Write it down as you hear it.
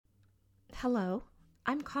Hello,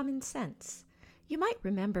 I'm Common Sense. You might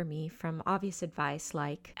remember me from obvious advice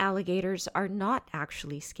like alligators are not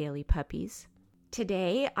actually scaly puppies.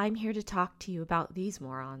 Today, I'm here to talk to you about these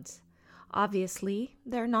morons. Obviously,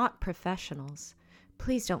 they're not professionals.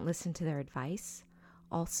 Please don't listen to their advice.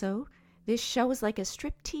 Also, this show is like a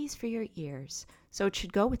striptease for your ears, so it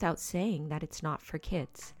should go without saying that it's not for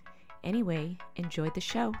kids. Anyway, enjoy the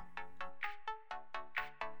show.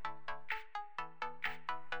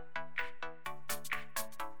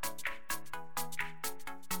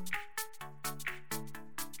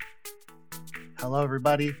 Hello,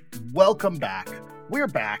 everybody. Welcome back. We're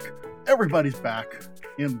back. Everybody's back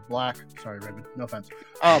in black. Sorry, Rabin. No offense.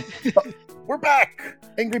 But we're back.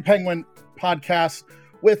 Angry Penguin podcast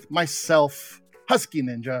with myself, Husky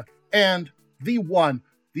Ninja, and the one,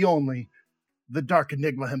 the only, the Dark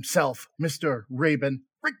Enigma himself, Mr. Rabin,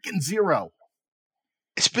 freaking Zero.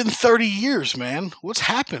 It's been 30 years, man. What's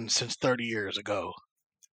happened since 30 years ago?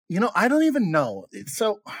 You know, I don't even know.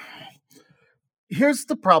 So here's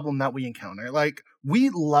the problem that we encounter. Like, we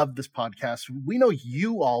love this podcast. We know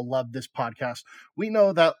you all love this podcast. We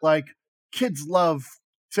know that, like, kids love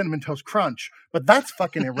Cinnamon Toast Crunch, but that's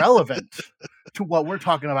fucking irrelevant to what we're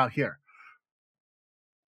talking about here.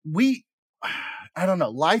 I don't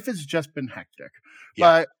know. Life has just been hectic.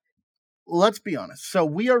 Yeah. But let's be honest. So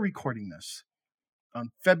we are recording this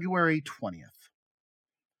on February 20th.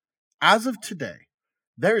 As of today,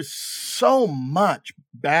 there is so much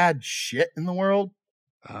bad shit in the world.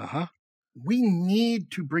 We need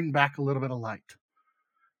to bring back a little bit of light.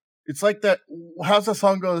 It's like that. How's the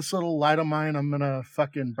song go? This little light of mine, I'm gonna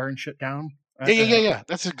fucking burn shit down. Yeah.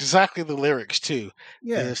 That's exactly the lyrics too.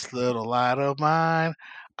 Yeah. This little light of mine,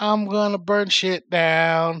 I'm gonna burn shit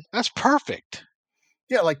down. That's perfect.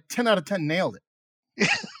 Yeah, like 10 out of 10 nailed it.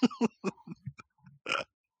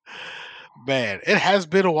 Man, it has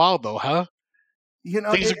been a while though, huh? You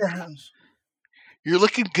know, it has. You're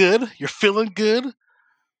looking good. You're feeling good.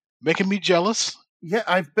 Making me jealous. Yeah,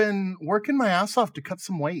 I've been working my ass off to cut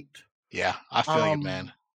some weight. Yeah, I feel you,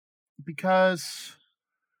 man. Because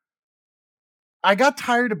I got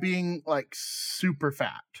tired of being, like, super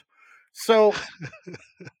fat. So,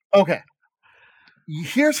 okay.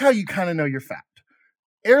 Here's how you kind of know you're fat.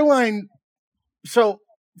 So,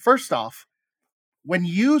 first off, when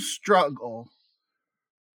you struggle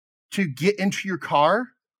to get into your car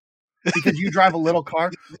because you drive a little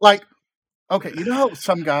car, like, okay, you know how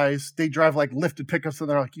some guys, they drive like lifted pickups and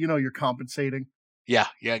they're like, you're compensating. Yeah,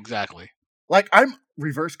 exactly. Like, I'm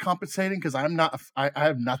reverse compensating because I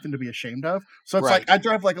have nothing to be ashamed of. So it's Right. like I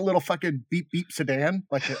drive like a little fucking beep sedan,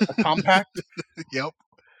 like a compact. Yep.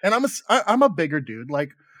 And I'm a bigger dude.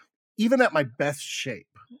 Like, even at my best shape,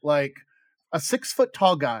 like a 6 foot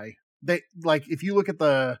tall guy, they like, if you look at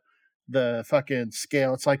the fucking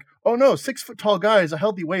scale, it's like, oh no, 6 foot tall guy is a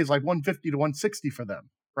healthy weight is like 150 to 160 for them.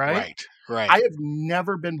 Right. I have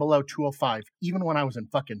never been below 205, even when I was in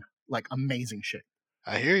fucking like amazing shape.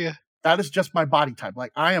 I hear you. That is just my body type.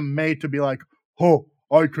 Like, I am made to be like, oh,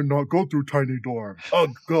 I cannot go through tiny door.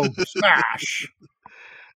 Ugh, go smash.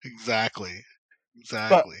 Exactly.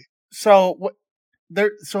 But, so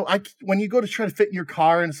when you go to try to fit in your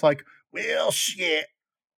car and it's like, well, shit,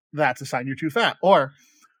 that's a sign you're too fat. Or,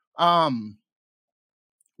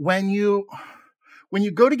 when you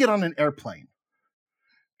go to get on an airplane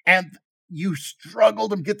and you struggle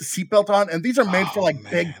to get the seatbelt on, and these are made for like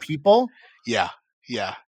big people. Yeah.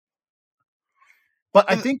 But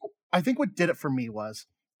I think what did it for me was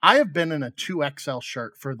I have been in a 2XL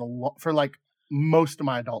shirt for like most of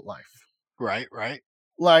my adult life. Right.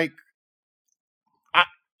 Like,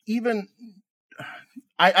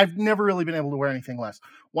 I've never really been able to wear anything less.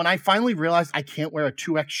 When I finally realized I can't wear a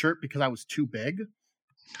 2X shirt because I was too big,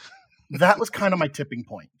 that was kind of my tipping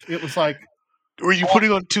point. It was like, were you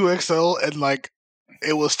putting on 2XL and like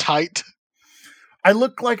it was tight? I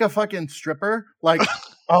look like a fucking stripper. Like,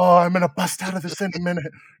 oh, I'm gonna bust out of this in a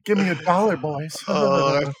minute. Give me $1, boys.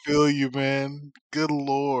 Oh, I feel you, man. Good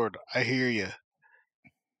Lord, I hear you.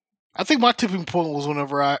 I think my tipping point was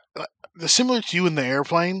whenever similar to you in the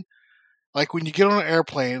airplane. Like when you get on an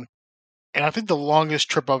airplane, and I think the longest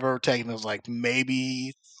trip I've ever taken is like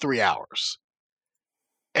maybe 3 hours.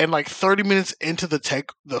 And like 30 minutes into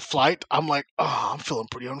the flight, I'm like, oh, I'm feeling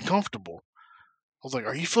pretty uncomfortable. I was like,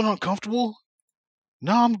 are you feeling uncomfortable?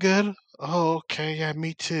 No, I'm good. Oh, okay, yeah,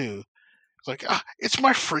 me too. It's like, it's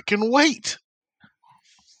my freaking weight.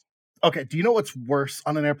 Okay, do you know what's worse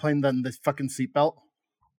on an airplane than this fucking seatbelt?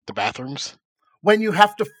 The bathrooms. When you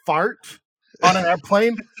have to fart on an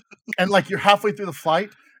airplane and like you're halfway through the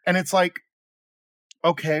flight and it's like,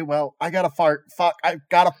 okay, well, I gotta fart. Fuck, I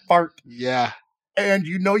gotta fart. Yeah. And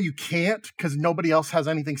you know you can't because nobody else has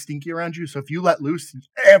anything stinky around you. So if you let loose,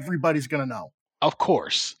 everybody's going to know. Of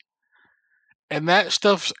course. And that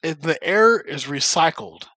stuff in the air is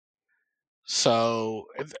recycled. So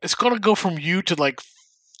it's going to go from you to like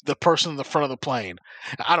the person in the front of the plane.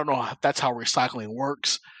 I don't know if that's how recycling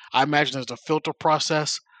works. I imagine there's a filter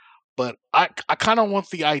process, but I kind of want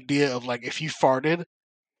the idea of like if you farted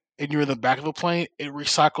and you're in the back of the plane, it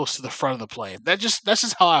recycles to the front of the plane. That's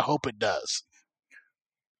just how I hope it does.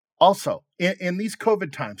 Also, in these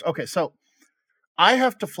COVID times, okay, so I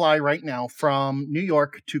have to fly right now from New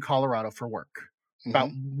York to Colorado for work,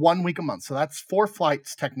 about 1 week a month. So that's 4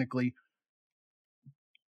 flights technically,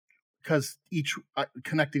 because each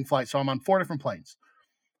connecting flight. So I'm on 4 different planes.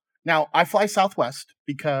 Now, I fly Southwest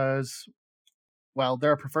because, well,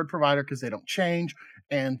 they're a preferred provider because they don't change,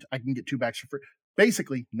 and I can get 2 bags for free.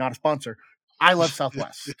 Basically, not a sponsor. I love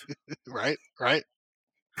Southwest. Right.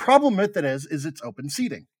 Problem with it is it's open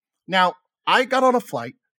seating. Now, I got on a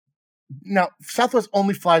flight. Now, Southwest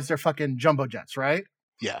only flies their fucking jumbo jets, right?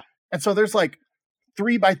 Yeah. And so there's like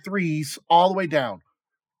 3x3s all the way down.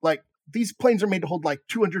 Like, these planes are made to hold like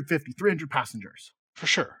 250, 300 passengers. For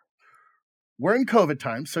sure. We're in COVID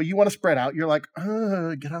time, so you want to spread out. You're like, get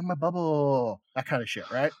out of my bubble. That kind of shit,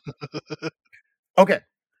 right? Okay.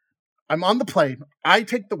 I'm on the plane. I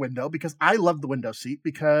take the window because I love the window seat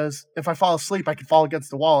because if I fall asleep, I can fall against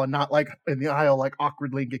the wall and not like in the aisle, like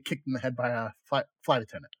awkwardly get kicked in the head by a flight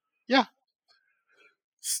attendant. Yeah.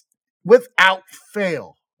 Without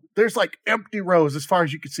fail, there's like empty rows as far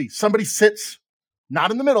as you can see. Somebody sits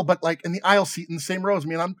not in the middle, but like in the aisle seat in the same rows. I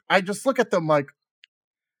mean, I just look at them like,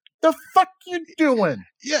 the fuck you doing?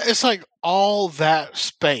 Yeah, it's like all that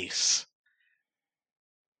space,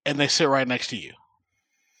 and they sit right next to you.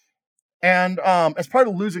 And as part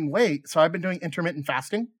of losing weight, so I've been doing intermittent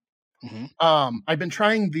fasting. I've been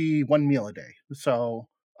trying the 1 meal a day. So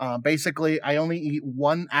basically, I only eat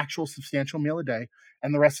 1 actual substantial meal a day,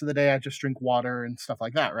 and the rest of the day I just drink water and stuff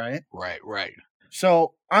like that, right? Right.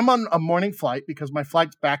 So I'm on a morning flight because my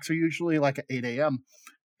flights backs are usually like at 8 a.m.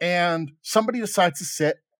 And somebody decides to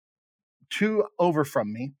sit 2 over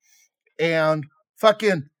from me, and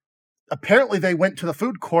fucking apparently they went to the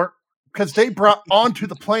food court because they brought onto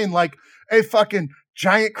the plane like a fucking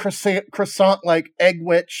giant croissant like egg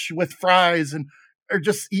witch with fries and are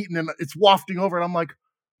just eating and it's wafting over. And I'm like,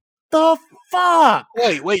 the fuck?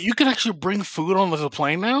 Wait, you can actually bring food on the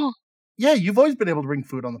plane now? Yeah, you've always been able to bring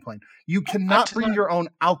food on the plane. You cannot bring your own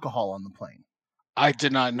alcohol on the plane. I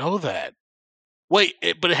did not know that. Wait,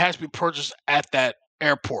 but it has to be purchased at that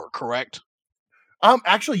airport, correct?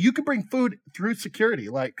 Actually, you can bring food through security.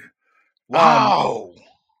 Like, wow.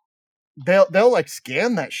 They'll like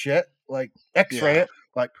scan that shit, like X-ray it.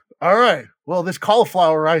 Like, all right, well, this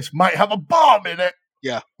cauliflower rice might have a bomb in it.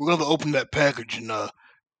 Yeah, we're gonna open that package and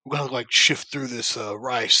we're gonna like shift through this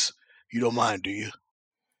rice. You don't mind, do you?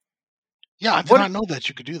 Yeah, I did not know that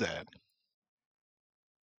you could do that.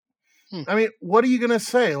 I mean, what are you gonna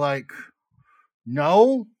say? Like,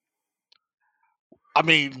 no? I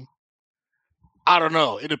mean, I don't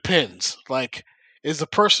know. It depends. Like, is the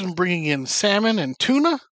person bringing in salmon and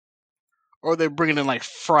tuna, or are they bringing in like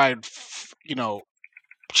fried,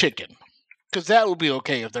 chicken? Because that would be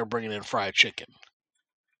okay if they're bringing in fried chicken.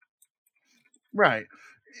 Right.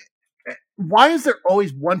 Why is there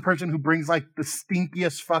always one person who brings like the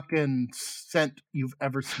stinkiest fucking scent you've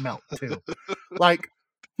ever smelt too? Like,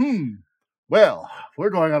 well, we're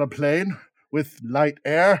going on a plane with light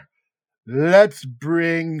air. Let's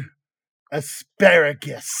bring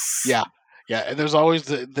asparagus. Yeah. And there's always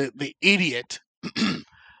the idiot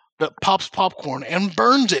that pops popcorn and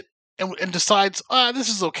burns it and decides, this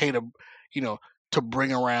is okay to, to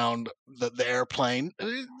bring around the airplane.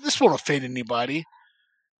 This won't offend anybody.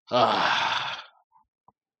 I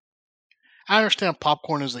understand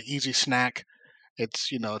popcorn is an easy snack. It's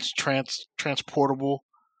it's transportable.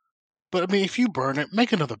 But I mean, if you burn it,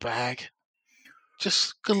 make another bag.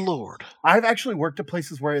 Just good lord. I've actually worked at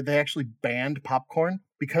places where they actually banned popcorn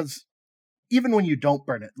because even when you don't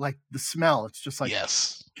burn it, like the smell, it's just like,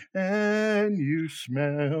 yes. Can you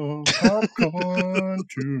smell popcorn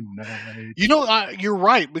tonight? You're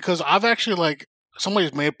right, because I've actually like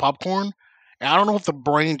somebody's made popcorn. And I don't know if the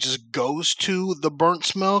brain just goes to the burnt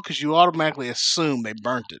smell because you automatically assume they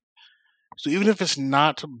burnt it. So even if it's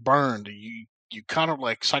not burned, you kind of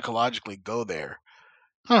like psychologically go there.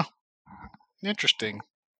 Huh. Interesting.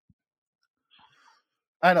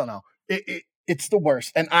 I don't know. It's the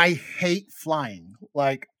worst. And I hate flying.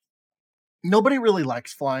 Like, nobody really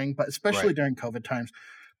likes flying, but especially during COVID times,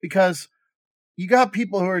 because you got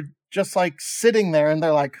people who are just like sitting there and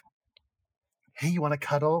they're like, hey, you want to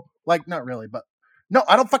cuddle? Like, not really, but No,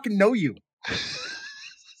 I don't fucking know you.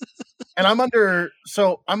 And I'm under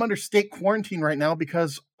state quarantine right now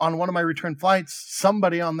because on one of my return flights,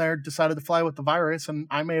 somebody on there decided to fly with the virus and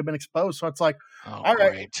I may have been exposed. So it's like, Oh, all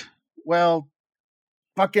right, great. well,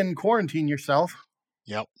 fucking quarantine yourself.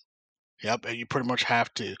 Yep. And you pretty much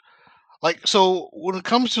have to. Like, so when it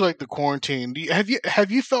comes to like the quarantine,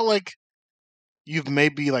 have you felt like you've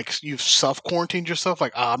maybe like you've self quarantined yourself?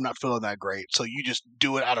 Like, I'm not feeling that great, so you just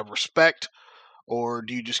do it out of respect, or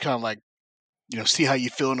do you just kind of like see how you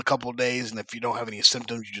feel in a couple of days, and if you don't have any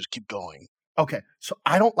symptoms, you just keep going? Okay, so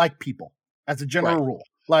I don't like people as a Right. general rule.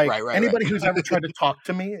 Like Right. anybody who's ever tried to talk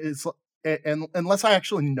to me is, and unless I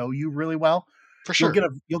actually know you really well, For sure.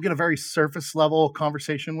 you'll get a very surface level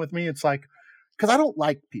conversation with me. It's like because I don't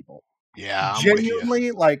like people. Yeah, I'm with you.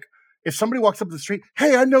 Genuinely, like if somebody walks up the street,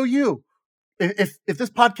 hey, I know you. If this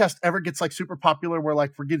podcast ever gets like super popular, where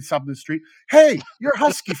like we're getting stopped in the street, hey, you're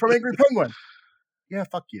Husky from Angry Penguin. Yeah,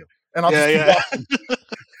 fuck you. And I'll just keep walking.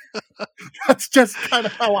 That's just kind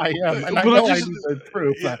of how I am. And I know I need to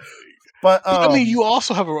improve that. But I mean, you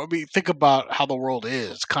also have think about how the world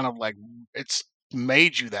is. It's kind of like it's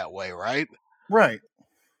made you that way, right? Right.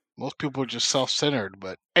 Most people are just self-centered,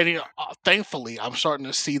 but thankfully, I'm starting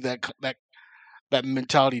to see that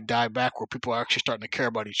mentality die back, where people are actually starting to care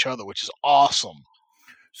about each other, which is awesome.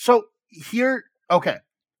 So here, okay,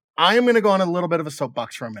 I am going to go on a little bit of a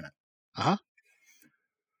soapbox for a minute. Uh-huh.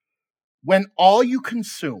 When all you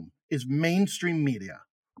consume is mainstream media,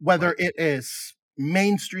 whether Right. it is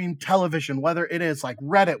mainstream television, whether it is like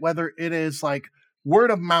Reddit, whether it is like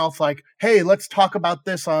word of mouth, like, hey, let's talk about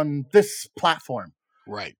this on this platform.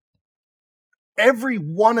 Right. Every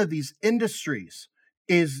one of these industries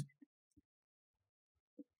is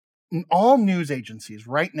all news agencies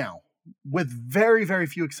right now, with very, very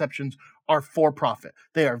few exceptions, are for profit.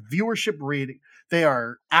 They are viewership rating. They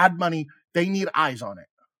are ad money. They need eyes on it.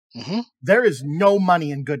 Mm-hmm. There is no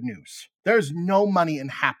money in good news. There's no money in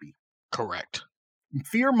happy. Correct.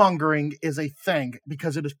 Fear mongering is a thing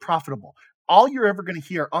because it is profitable. All you're ever going to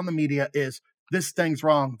hear on the media is this thing's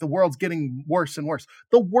wrong. The world's getting worse and worse.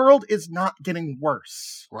 The world is not getting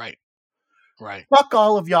worse. Right. Fuck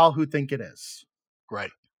all of y'all who think it is.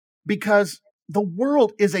 Right. Because the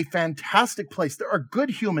world is a fantastic place. There are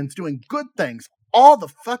good humans doing good things all the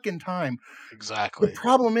fucking time. Exactly. The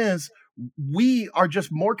problem is we are just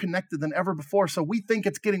more connected than ever before, so we think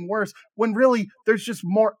it's getting worse when really there's just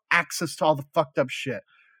more access to all the fucked up shit.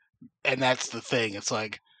 And that's the thing. It's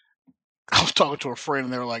like, I was talking to a friend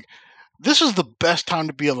and they were like, this is the best time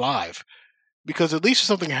to be alive, because at least if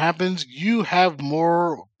something happens, you have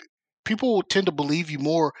more people will tend to believe you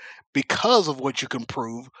more because of what you can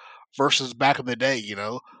prove versus back in the day.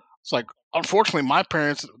 It's like, unfortunately, my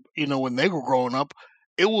parents, when they were growing up,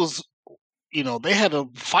 it was, they had to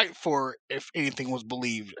fight for if anything was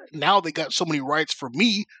believed. Now they got so many rights for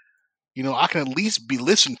me, I can at least be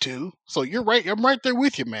listened to. So you're right. I'm right there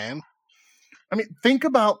with you, man. I mean, think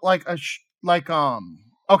about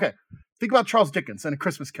okay, think about Charles Dickens and A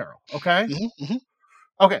Christmas Carol. Okay. Mm-hmm.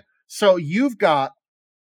 Okay. So you've got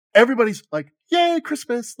everybody's like, yay,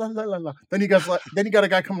 Christmas, la la la la. Then you got a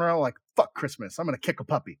guy coming around like, fuck Christmas, I'm gonna kick a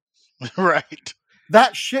puppy. Right.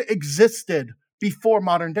 That shit existed before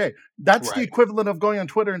modern day. That's Right. the equivalent of going on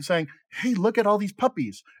Twitter and saying, hey, look at all these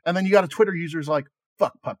puppies. And then you got a Twitter users like,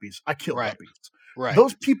 fuck puppies, I kill puppies. Right.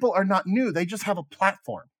 Those people are not new. They just have a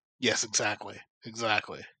platform. Yes, exactly.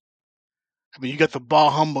 I mean, you got the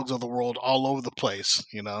bah humbugs of the world all over the place,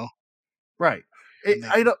 Right.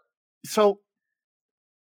 So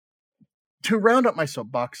to round up my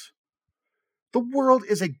soapbox, the world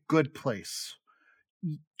is a good place.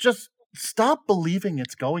 Just stop believing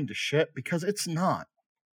it's going to shit, because it's not.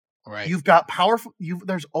 Right. You've got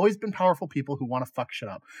there's always been powerful people who want to fuck shit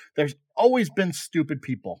up. There's always been stupid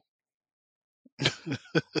people.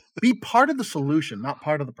 Be part of the solution, not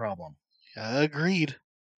part of the problem. Agreed,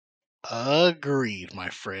 my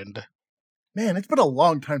friend. Man, it's been a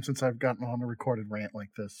long time since I've gotten on a recorded rant like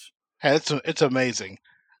this. Hey, it's amazing.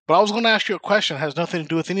 But I was going to ask you a question that has nothing to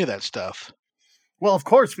do with any of that stuff. Well, of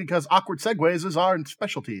course, because awkward segues is our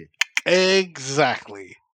specialty.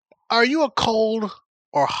 Exactly. Are you a cold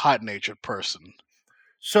or hot-natured person?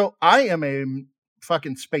 So I am a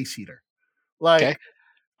fucking space heater. Like,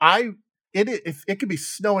 okay. If it could be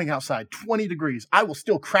snowing outside, 20 degrees, I will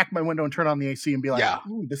still crack my window and turn on the AC and be like,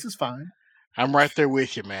 ooh, this is fine. I'm right there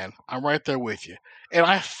with you, man. I'm right there with you. And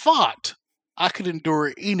I thought I could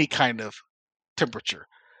endure any kind of temperature.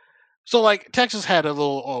 So, like, Texas had a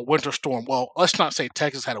little winter storm. Well, let's not say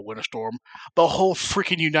Texas had a winter storm. The whole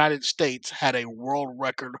freaking United States had a world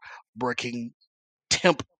record breaking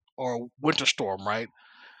temp or winter storm, right?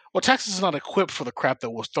 Well, Texas is not equipped for the crap that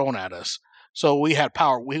was thrown at us. So we had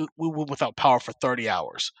power. We went without power for 30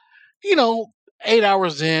 hours. 8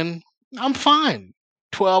 hours in, I'm fine.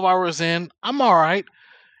 12 hours in, I'm all right.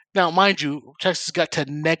 Now, mind you, Texas got to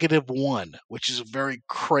 -1, which is very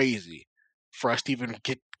crazy for us to even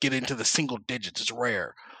get into the single digits. It's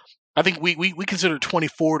rare. I think we consider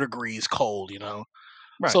 24 degrees cold,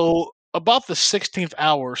 Right. So about the 16th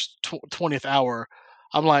hour, 20th hour,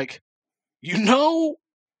 I'm like,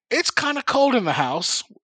 it's kind of cold in the house,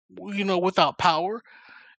 without power.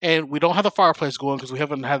 And we don't have the fireplace going because we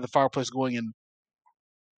haven't had the fireplace going in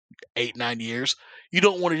 8, 9 years. You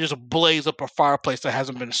don't want to just blaze up a fireplace that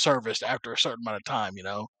hasn't been serviced after a certain amount of time.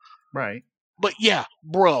 Right. But yeah,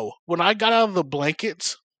 bro, when I got out of the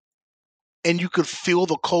blankets and you could feel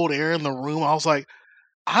the cold air in the room, I was like,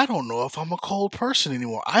 I don't know if I'm a cold person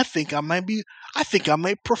anymore. I think I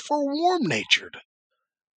might prefer warm natured.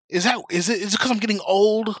 Is it because I'm getting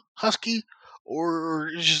old, Husky?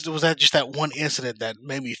 Or was that just that one incident that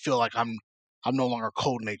made me feel like I'm no longer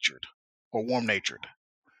cold natured or warm natured?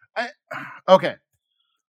 Okay.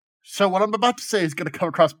 So what I'm about to say is going to come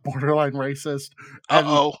across borderline racist.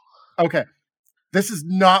 Uh-oh. Okay. This is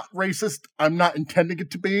not racist. I'm not intending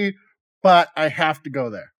it to be, but I have to go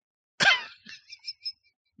there.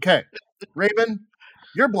 Okay. Rabin,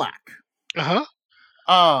 you're black. Uh-huh.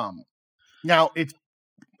 Now it's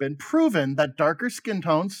been proven that darker skin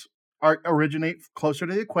tones originate closer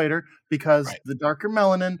to the equator because Right. the darker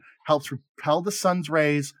melanin helps repel the sun's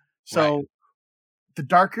rays. So Right. the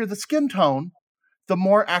darker the skin tone, the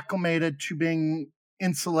more acclimated to being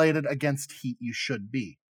insulated against heat you should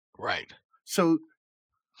be. Right. So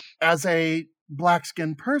as a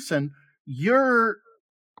black-skinned person, your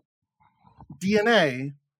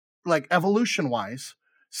DNA, like evolution-wise,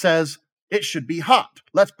 says it should be hot.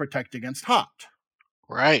 Let's protect against hot.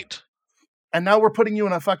 Right. And now we're putting you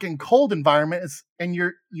in a fucking cold environment, and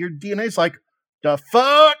your DNA's like, the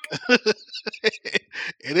fuck?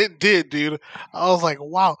 And it did, dude. I was like,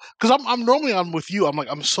 wow. Because I'm normally with you. I'm like,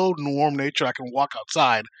 I'm so warm nature. I can walk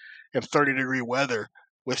outside in 30-degree weather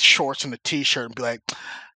with shorts and a t-shirt and be like,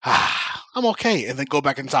 I'm okay, and then go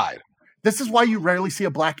back inside. This is why you rarely see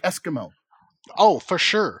a black Eskimo. Oh, for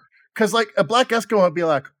sure. Because like a black Eskimo would be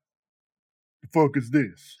like, the fuck is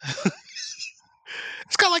this?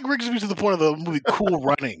 It's kind of like brings me to the point of the movie Cool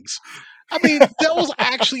Runnings. I mean, that was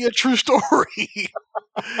actually a true story.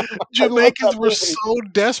 Jamaicans were so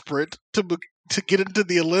desperate to get into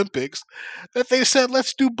the Olympics that they said,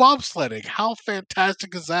 let's do bobsledding. How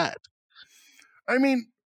fantastic is that? I mean,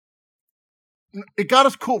 it got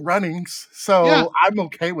us Cool Runnings, so Yeah. I'm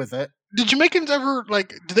okay with it. Did Jamaicans ever,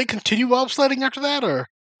 did they continue bobsledding after that, or?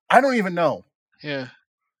 I don't even know. Yeah.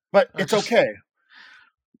 But it's okay.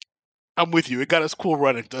 I'm with you. It got us Cool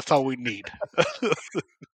Runnings. That's all we need.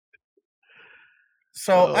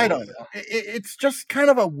 So, I don't know. It's just kind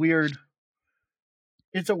of a weird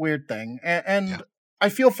thing. And Yeah. I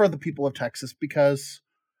feel for the people of Texas because,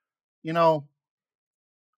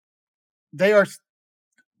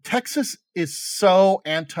 Texas is so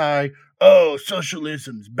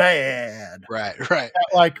socialism's bad. Right.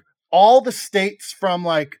 That, all the states from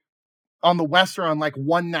on the west are on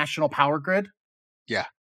one national power grid. Yeah.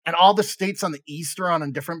 And all the states on the east are on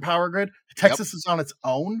a different power grid. Texas is on its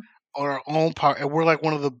own. On our own power. And we're like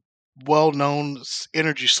one of the well-known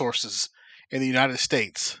energy sources in the United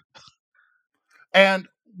States. And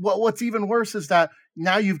what's even worse is that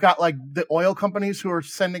now you've got the oil companies who are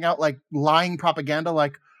sending out lying propaganda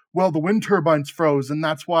well, the wind turbines froze and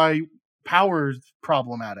that's why power is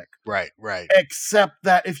problematic. Right. Except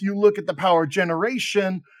that if you look at the power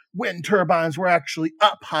generation, wind turbines were actually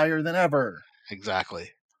up higher than ever.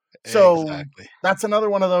 Exactly. So that's another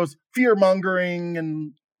one of those fear-mongering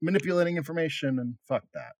and manipulating information, and fuck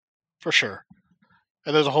that. For sure.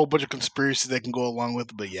 And there's a whole bunch of conspiracies that can go along with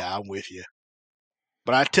it, but yeah, I'm with you.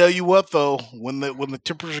 But I tell you what, though, when the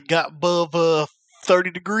temperature got above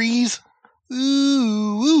 30 degrees,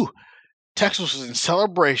 ooh, Texas was in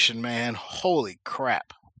celebration, man. Holy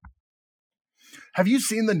crap. Have you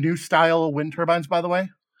seen the new style of wind turbines, by the way?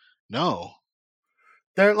 No.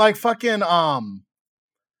 They're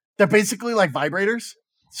they're basically like vibrators.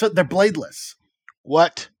 So they're bladeless.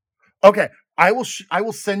 What? Okay. I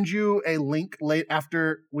will send you a link late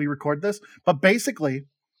after we record this. But basically,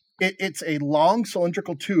 it's a long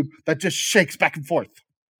cylindrical tube that just shakes back and forth.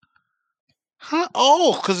 Huh?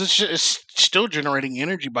 Oh, because it's still generating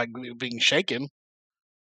energy by being shaken.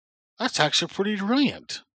 That's actually pretty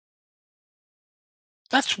brilliant.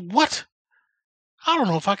 That's what? I don't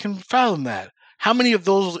know if I can fathom that. How many of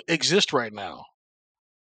those exist right now?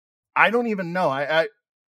 I don't even know.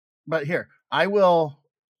 But here, I will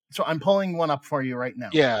So I'm pulling one up for you right now.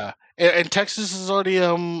 Yeah, and Texas is already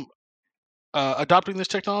adopting this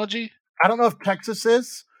technology. I don't know if Texas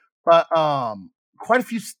is, but quite a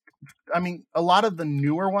few. I mean, a lot of the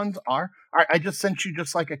newer ones are. I just sent you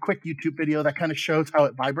just like a quick YouTube video that kind of shows how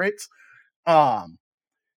it vibrates.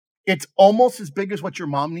 It's almost as big as what your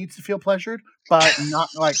mom needs to feel pleasured, but not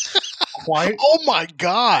like quite. Oh my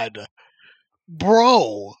god,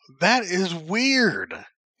 bro, that is weird,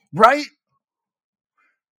 Right?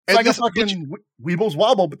 It's and like a this, fucking Weebles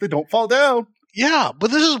wobble, but they don't fall down. yeah,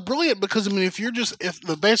 but this is brilliant because I mean, if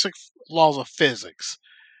the basic laws of physics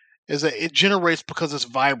is that it generates because it's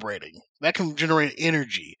vibrating, that can generate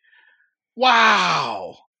energy.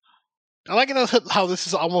 Wow, I like it how this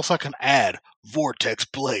is almost like an ad. Vortex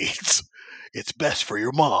blades, it's best for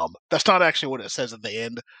your mom. That's not actually what it says at the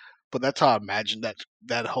end, but that's how I imagine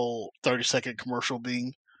that whole 30-second commercial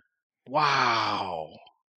being. Wow,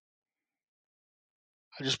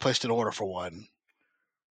 I just placed an order for one.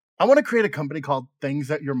 I want to create a company called Things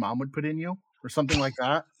That Your Mom Would Put in You, or something like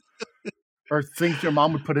that. Or things your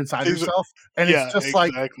mom would put inside herself. And it's Yeah, just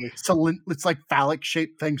exactly. it's like phallic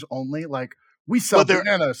shaped things only. Like we sell But they're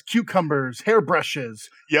bananas, cucumbers, hairbrushes,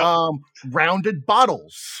 yep, rounded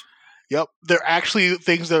bottles. yep. They're actually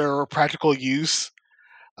things that are a practical use,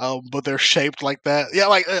 but they're shaped like that. Yeah,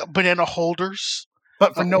 like banana holders,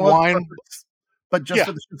 But for like no other wine. purpose. But just Yeah,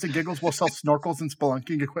 for the shits and giggles, we'll sell snorkels and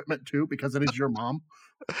spelunking equipment too, because it is your mom.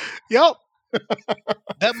 yep.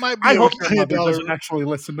 That might be I a hope your $1 mother million. doesn't actually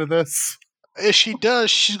listen to this. If she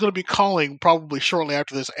does, she's going to be calling probably shortly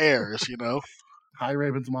after this airs. Hi,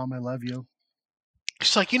 Raven's mom. I love you.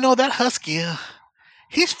 She's like, that husky,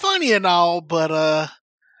 he's funny and all, but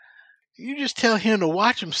you just tell him to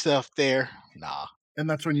watch himself there. Nah. And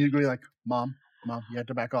that's when you go like, Mom, you had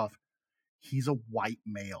to back off. He's a white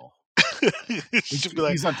male. She'll be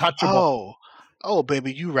like, He's untouchable. oh,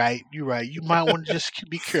 baby, you right. You might want to just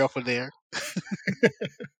be careful there.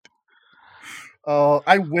 Oh,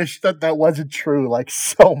 I wish that wasn't true, like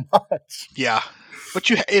so much. Yeah, but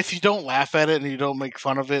if you don't laugh at it and you don't make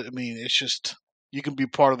fun of it, I mean, it's just you can be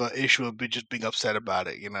part of the issue of just being upset about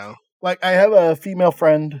it. Like I have a female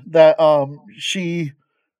friend that she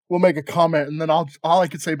will make a comment and then all I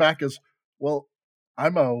can say back is, "Well,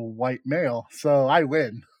 I'm a white male, so I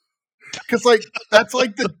win." Because like that's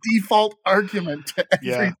like the default argument to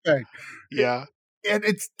everything. Yeah. And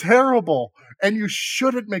it's terrible, and you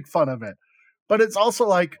shouldn't make fun of it. But it's also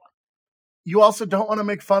like you also don't want to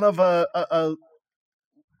make fun of a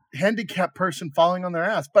handicapped person falling on their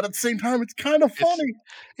ass, but at the same time, it's kind of funny.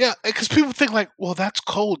 Yeah, because people think like, well, that's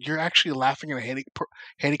cold. You're actually laughing at a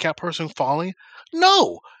handicapped person falling.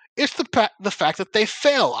 No, it's the fact that they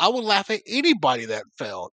fell. I would laugh at anybody that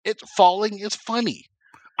fell. Falling is funny.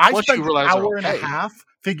 I Once spent you an realize hour and a half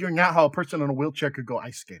figuring out how a person in a wheelchair could go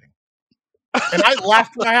ice skating. And I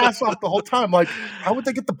laughed my ass off the whole time. Like, how would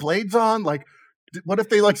they get the blades on? Like, what if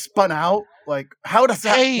they like spun out? Like, how does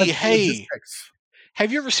that? Hey,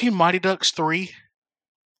 have you ever seen Mighty Ducks 3?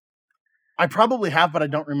 I probably have, but I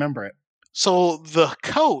don't remember it. So the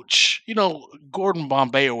coach, Gordon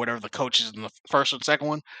Bombay or whatever the coach is in the first and second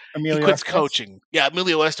one, he quits coaching. Yeah,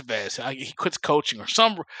 Emilio Estevez. He quits coaching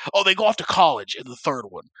they go off to college in the third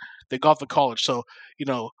one. They go off to college. So,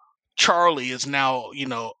 Charlie is now,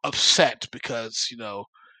 upset because,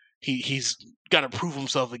 he's got to prove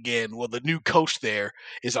himself again. Well, the new coach there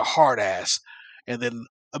is a hard ass. And then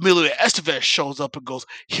Emilio Estevez shows up and goes,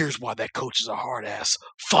 "Here's why that coach is a hard ass.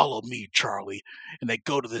 Follow me, Charlie." And they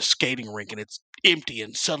go to this skating rink and it's empty.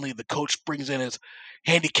 And suddenly the coach brings in his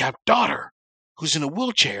handicapped daughter who's in a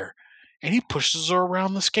wheelchair and he pushes her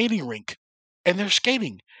around the skating rink and they're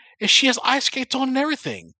skating. And she has ice skates on and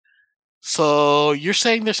everything. So you're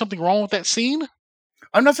saying there's something wrong with that scene?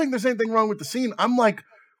 I'm not saying there's anything wrong with the scene. I'm like,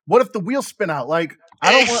 what if the wheels spin out? Like,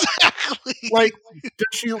 I don't want. Like,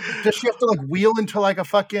 does she have to like wheel into like a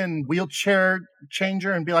fucking wheelchair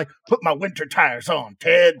changer and be like, "Put my winter tires on,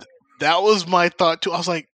 Ted"? That was my thought too. I was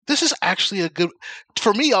like, this is actually a good.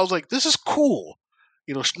 For me, I was like, this is cool.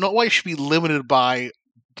 Snow White should be limited by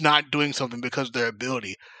not doing something because of their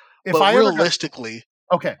ability. But realistically,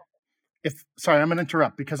 okay. Sorry, I'm gonna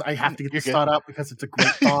interrupt because I have to get this thought out because it's a great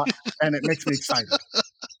thought and it makes me excited.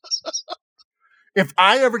 If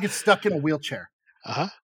I ever get stuck in a wheelchair,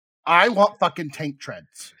 I want fucking tank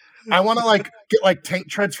treads. I want to like get like tank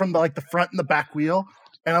treads from the front and the back wheel,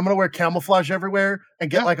 and I'm gonna wear camouflage everywhere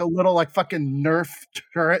and get like a little like fucking Nerf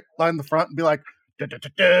turret on the front and be like, I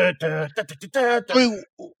mean,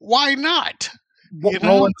 why not?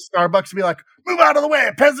 Roll into Starbucks and be like, "Move out of the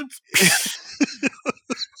way, peasants!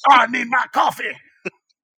 I need my coffee."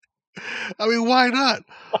 I mean, why not?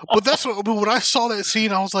 But that's what, I mean, when I saw that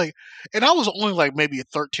scene, I was like, and I was only like maybe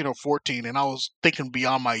 13 or 14, and I was thinking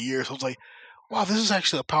beyond my years. I was like, wow, this is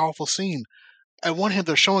actually a powerful scene. At one hand,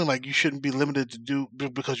 they're showing like you shouldn't be limited to do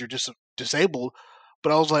because you're just disabled.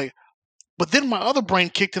 But I was like, but then my other brain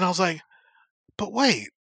kicked in. I was like, but wait,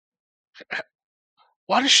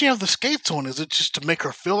 why does she have the skates on? Is it just to make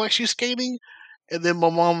her feel like she's skating? And then my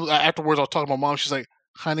mom, afterwards, I was talking to my mom. She's like,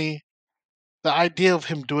 honey, the idea of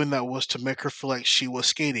him doing that was to make her feel like she was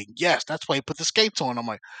skating. Yes, that's why he put the skates on. I'm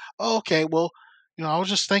like, oh, okay, well, I was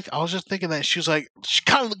just thinking that. She was like, she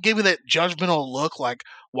kind of gave me that judgmental look, like,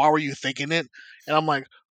 why were you thinking it? And I'm like,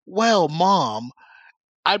 well, mom,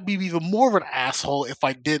 I'd be even more of an asshole if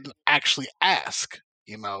I didn't actually ask,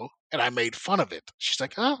 and I made fun of it. She's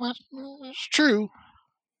like, oh, that's true.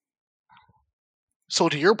 So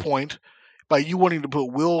to your point, by you wanting to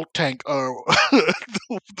put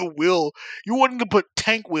the wheel, you wanting to put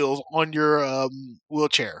tank wheels on your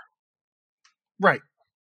wheelchair. Right.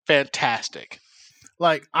 Fantastic.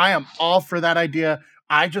 Like, I am all for that idea.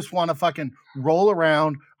 I just want to fucking roll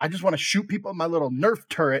around. I just want to shoot people with my little Nerf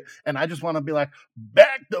turret, and I just want to be like,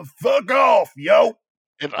 back the fuck off, yo.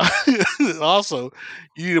 And also,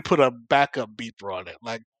 you need to put a backup beeper on it.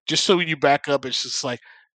 Like, just so when you back up, it's just like,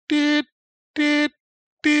 dit, dit,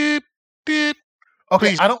 dit, dit. Okay,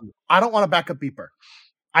 Please. I don't want a backup beeper.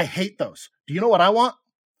 I hate those. Do you know what I want?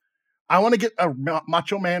 I want to get a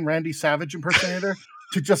Macho Man Randy Savage impersonator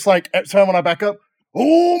to just like, so when I back up,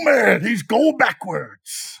 oh man, he's going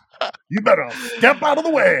backwards. You better step out of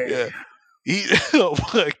the way. Yeah. Oh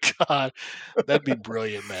my god, that'd be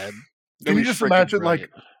brilliant, man. Can you just imagine,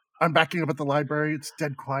 brilliant. Like, I'm backing up at the library, it's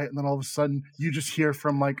dead quiet, and then all of a sudden, you just hear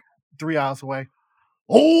from like 3 aisles away,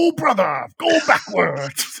 oh brother, go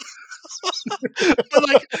backwards. But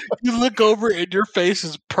like, you look over and your face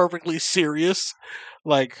is perfectly serious,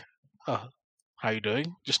 like, how you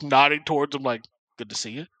doing? Just nodding towards him, like, good to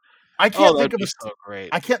see you. I can't think of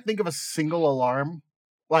I can't think of a single alarm,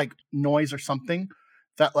 like noise or something,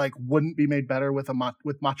 that like wouldn't be made better with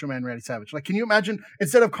with Macho Man Randy Savage. Like, can you imagine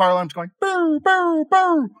instead of car alarms going boo boo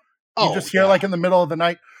boo, you just hear like in the middle of the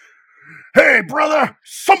night, hey brother,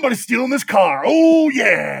 somebody's stealing this car. Oh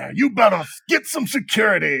yeah, you better get some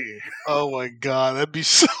security. Oh my god, that'd be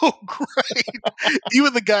so great.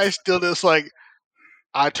 Even the guy still just like,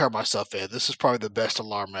 I turn myself in. This is probably the best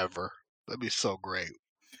alarm ever. That'd be so great.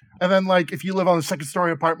 And then, like, if you live on a second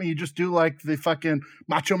story apartment, you just do like the fucking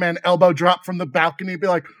Macho Man elbow drop from the balcony and be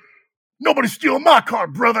like, nobody's stealing my car,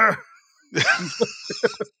 brother.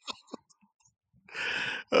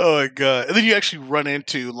 Oh my god. And then you actually run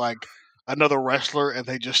into like another wrestler and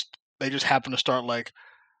they just happen to start like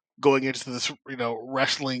going into this,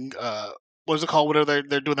 wrestling what is it called? Whatever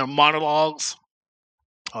they're doing their monologues.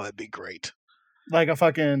 Oh, that'd be great. Like a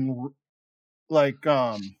fucking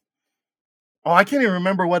oh, I can't even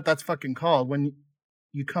remember what that's fucking called when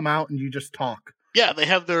you come out and you just talk. Yeah, they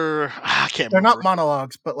have their I can't They're remember. not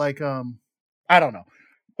monologues, but like I don't know.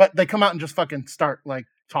 But they come out and just fucking start like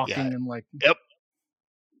talking and like Yep.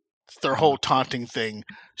 It's their whole taunting thing.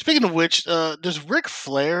 Speaking of which, does Ric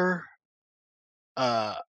Flair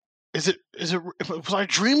was I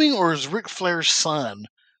dreaming, or is Ric Flair's son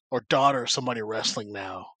or daughter somebody wrestling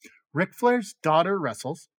now? Ric Flair's daughter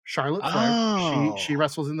wrestles. Charlotte Flair. Oh. She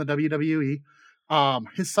wrestles in the WWE.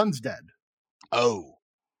 His son's dead. Oh.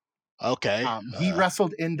 Okay. He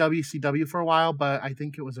wrestled in WCW for a while, but I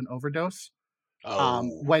think it was an overdose.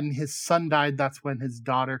 When his son died, that's when his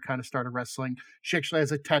daughter kind of started wrestling. She actually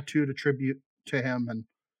has a tattoo to tribute to him. And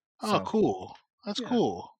cool. That's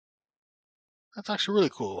cool. That's actually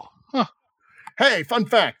really cool. Huh. Hey, fun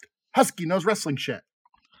fact. Husky knows wrestling shit.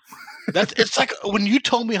 It's like when you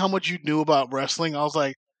told me how much you knew about wrestling, I was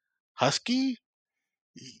like, Husky?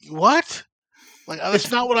 What? Like, that's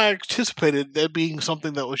not what I anticipated, that being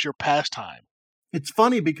something that was your pastime. It's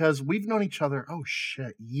funny because we've known each other,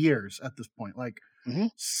 years at this point, like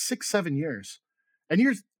 6-7 years.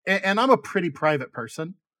 And I'm a pretty private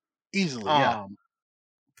person. Easily, yeah.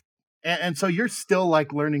 And so you're still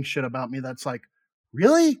like learning shit about me that's like,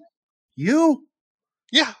 really? You?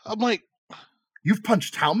 Yeah, I'm like, you've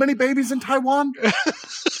punched how many babies in Taiwan?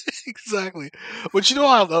 Exactly. But you know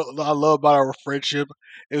what I love about our friendship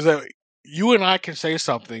is that you and I can say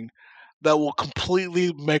something that will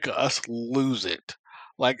completely make us lose it.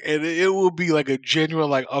 Like, and it will be like a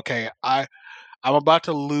genuine, like, okay, I'm about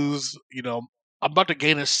to lose, I'm about to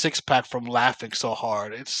gain a 6-pack from laughing so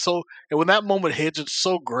hard. And when that moment hits, it's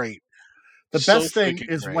so great. The best thing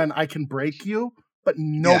is when I can break you, but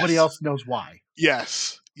nobody else knows why.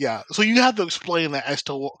 Yes. Yeah. So you have to explain that as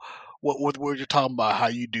to what you're talking about, how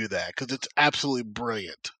you do that, because it's absolutely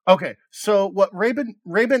brilliant. Okay, so what Rabin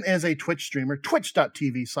is a Twitch streamer,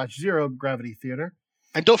 twitch.tv/Zero Gravity Theater.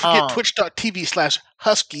 And don't forget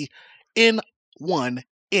twitch.tv/Husky N1NJA,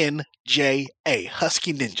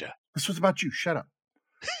 Husky Ninja. This was about you. Shut up.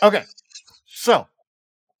 Okay, so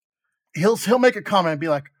he'll make a comment and be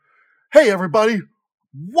like, "Hey, everybody,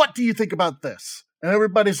 what do you think about this?" And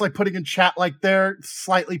everybody's like putting in chat like their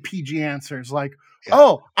slightly PG answers, like,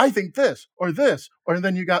 "Oh, I think this," or "this," or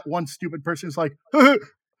then you got one stupid person who's like,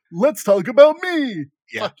 "Let's talk about me."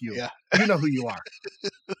 Yeah, fuck you. Yeah. You know who you are.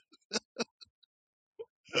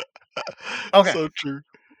 Okay. So true.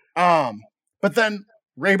 But then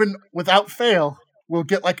Rabin, without fail, will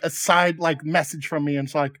get like a side like message from me, and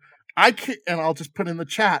it's like, I can't, and I'll just put in the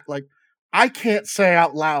chat like, I can't say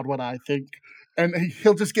out loud what I think, and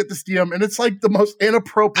he'll just get this DM, and it's like the most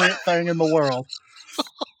inappropriate thing in the world.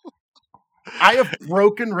 I have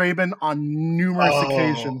broken Rabin on numerous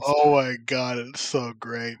occasions. Oh my god, it's so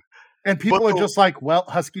great. And people are just like, well,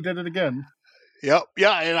 Husky did it again. Yep,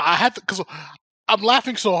 yeah, and I have to, because I'm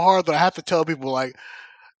laughing so hard that I have to tell people, like,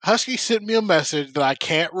 Husky sent me a message that I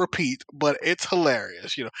can't repeat, but it's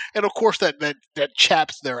hilarious, And of course, that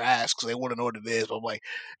chaps their ass because they want to know what it is. But I'm like,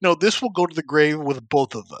 no, this will go to the grave with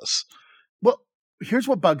both of us. Well, here's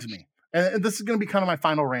what bugs me, and this is going to be kind of my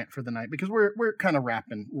final rant for the night, because we're kind of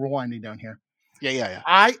we're winding down here. Yeah.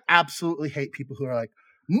 I absolutely hate people who are like,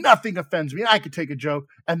 nothing offends me. I could take a joke,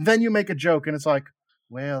 and then you make a joke, and it's like,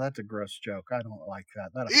 well, that's a gross joke. I don't like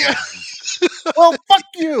that. That offends me. Well, fuck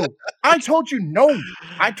you. I told you no.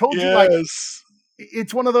 I told you, like,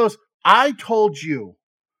 it's one of those, I told you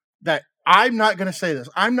that I'm not going to say this.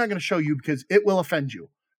 I'm not going to show you because it will offend you.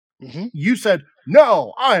 Mm-hmm. You said,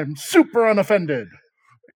 no, I'm super unoffended.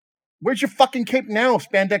 Where's your fucking cape now,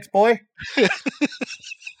 spandex boy? Yeah,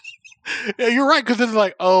 you're right, because it's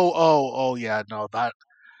like, oh, yeah, no,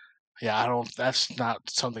 that's not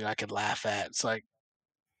something I can laugh at. It's like,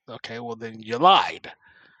 okay, well, then you lied.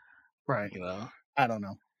 Right. I don't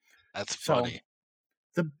know. That's funny.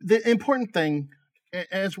 The important thing,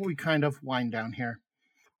 as we kind of wind down here,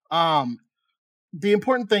 the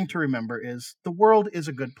important thing to remember is the world is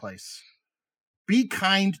a good place. Be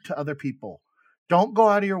kind to other people. Don't go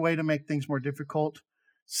out of your way to make things more difficult.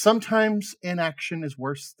 Sometimes inaction is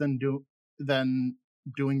worse than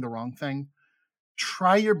doing the wrong thing.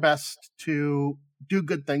 Try your best to do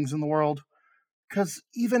good things in the world, because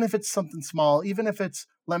even if it's something small, even if it's,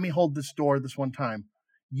 let me hold this door this one time,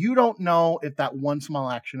 you don't know if that one small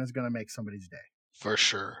action is going to make somebody's day. For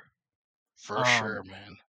sure. For sure,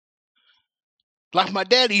 man. Like my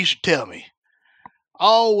daddy used to tell me,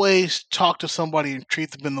 always talk to somebody and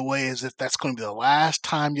treat them in the way as if that's going to be the last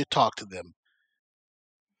time you talk to them.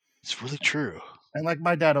 It's really true. And like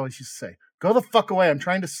my dad always used to say, go the fuck away. I'm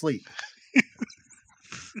trying to sleep.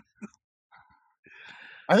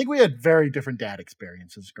 I think we had very different dad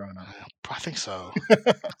experiences growing up. I think so.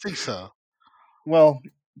 Well,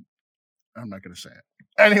 I'm not going to say it.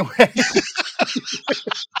 Anyway.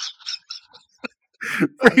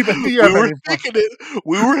 Raven, we were thinking it.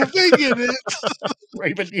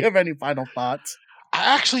 Raven, do you have any final thoughts?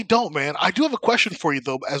 I actually don't, man. I do have a question for you,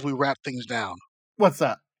 though, as we wrap things down. What's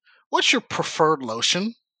that? What's your preferred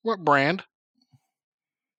lotion? What brand?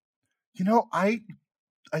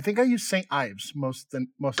 I think I use St. Ives most.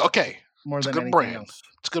 Okay, more than anything brand. else.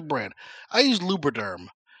 It's a good brand. I use Lubriderm.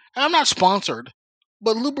 And I'm not sponsored,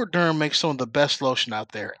 but Lubriderm makes some of the best lotion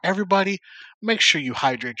out there. Everybody, make sure you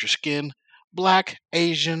hydrate your skin. Black,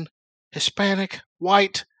 Asian, Hispanic,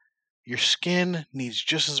 white. Your skin needs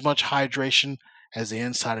just as much hydration as the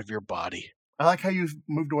inside of your body. I like how you've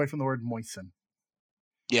moved away from the word moisten.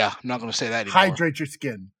 Yeah, I'm not going to say that anymore. Hydrate your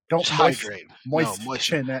skin. Don't hydrate.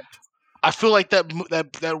 Moisten it. I feel like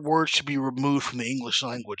that word should be removed from the English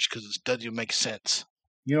language because it doesn't make sense.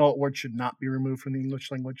 You know what word should not be removed from the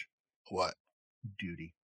English language? What?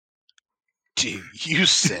 Duty. Dude, you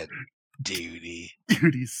said duty.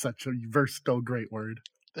 Duty is such a versatile, great word.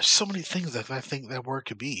 There's so many things that I think that word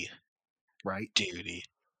could be. Right. Duty.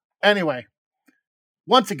 Anyway,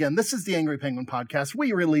 once again, this is the Angry Penguin Podcast.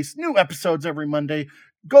 We release new episodes every Monday.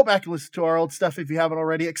 Go back and listen to our old stuff if you haven't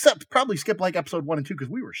already, except probably skip like episode 1 and 2 because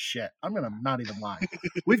we were shit. I'm going to not even lie.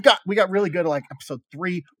 we got really good at like episode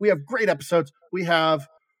 3. We have great episodes. We have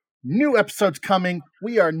new episodes coming.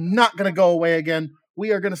 We are not going to go away again.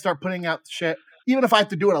 We are going to start putting out shit. Even if I have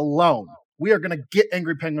to do it alone, we are going to get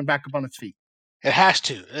Angry Penguin back up on its feet. It has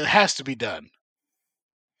to. It has to be done.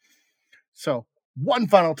 So, one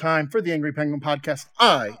final time for the Angry Penguin Podcast,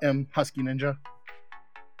 I am Husky Ninja.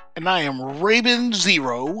 And I am Rabin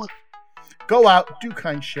Zero. Go out, do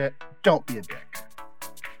kind shit, don't be a dick.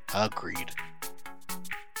 Agreed.